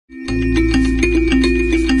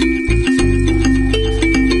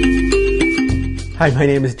Hi, my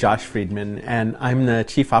name is Josh Freedman, and I'm the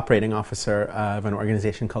Chief Operating Officer of an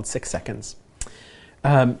organization called 6 Seconds.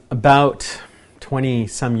 About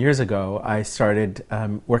 20-some years ago, I started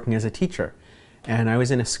working as a teacher, and I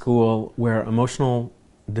was in a school where emotional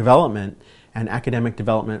development and academic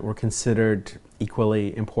development were considered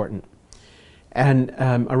equally important. And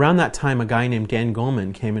around that time, a guy named Dan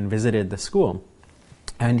Goleman came and visited the school,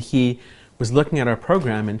 and he was looking at our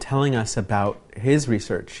program and telling us about his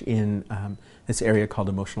research in this area called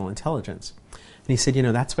emotional intelligence. And he said,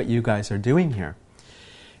 that's what you guys are doing here.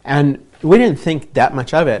 And we didn't think that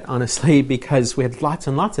much of it, honestly, because we had lots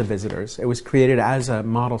and lots of visitors. It was created as a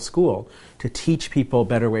model school to teach people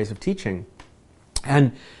better ways of teaching.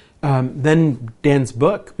 And then Dan's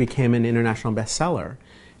book became an international bestseller.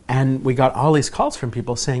 And we got all these calls from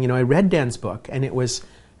people saying, I read Dan's book and it was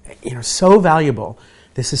so valuable.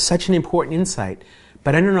 This is such an important insight,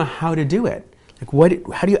 but I don't know how to do it. How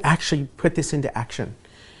do you actually put this into action?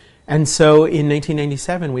 And so in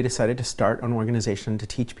 1997, we decided to start an organization to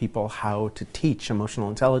teach people how to teach emotional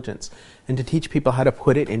intelligence and to teach people how to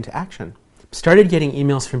put it into action. Started getting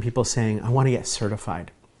emails from people saying, I want to get certified.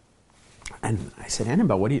 And I said,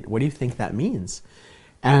 Annabelle, what do you think that means?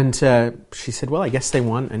 And she said, well, I guess they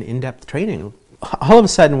want an in-depth training. All of a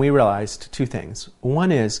sudden, we realized two things.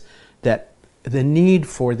 One is that the need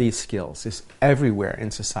for these skills is everywhere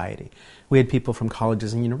in society. We had people from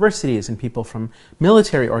colleges and universities and people from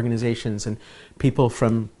military organizations and people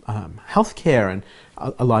from healthcare and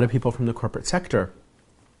a lot of people from the corporate sector.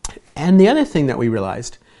 And the other thing that we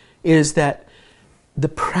realized is that the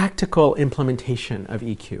practical implementation of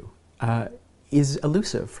EQ is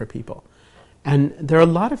elusive for people. And there are a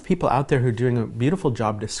lot of people out there who are doing a beautiful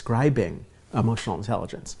job describing emotional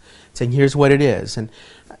intelligence, saying here's what it is, and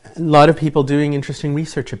a lot of people doing interesting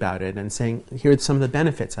research about it and saying here's some of the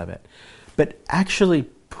benefits of it. But actually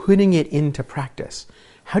putting it into practice,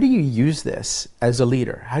 how do you use this as a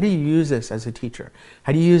leader? How do you use this as a teacher?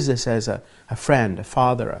 How do you use this as a friend, a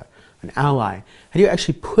father, an ally? How do you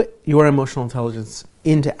actually put your emotional intelligence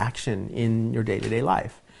into action in your day-to-day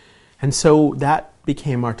life? And so that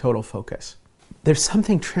became our total focus. There's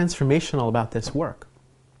something transformational about this work.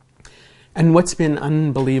 And what's been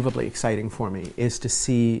unbelievably exciting for me is to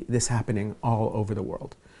see this happening all over the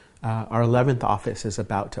world. Our 11th office is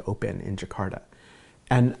about to open in Jakarta.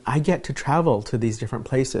 And I get to travel to these different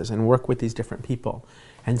places and work with these different people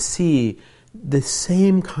and see the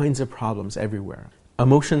same kinds of problems everywhere.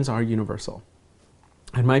 Emotions are universal.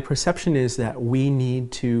 And my perception is that we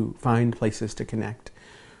need to find places to connect.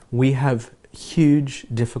 We have huge,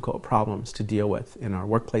 difficult problems to deal with in our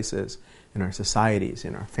workplaces, in our societies,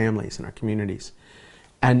 in our families, in our communities.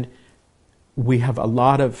 And we have a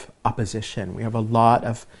lot of opposition. We have a lot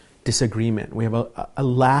of disagreement. We have a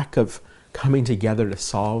lack of coming together to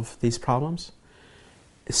solve these problems.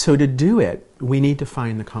 So to do it, we need to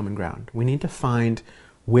find the common ground. We need to find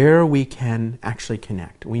where we can actually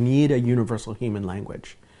connect. We need a universal human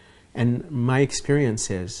language. And my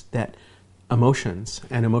experience is that emotions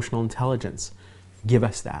and emotional intelligence give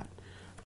us that.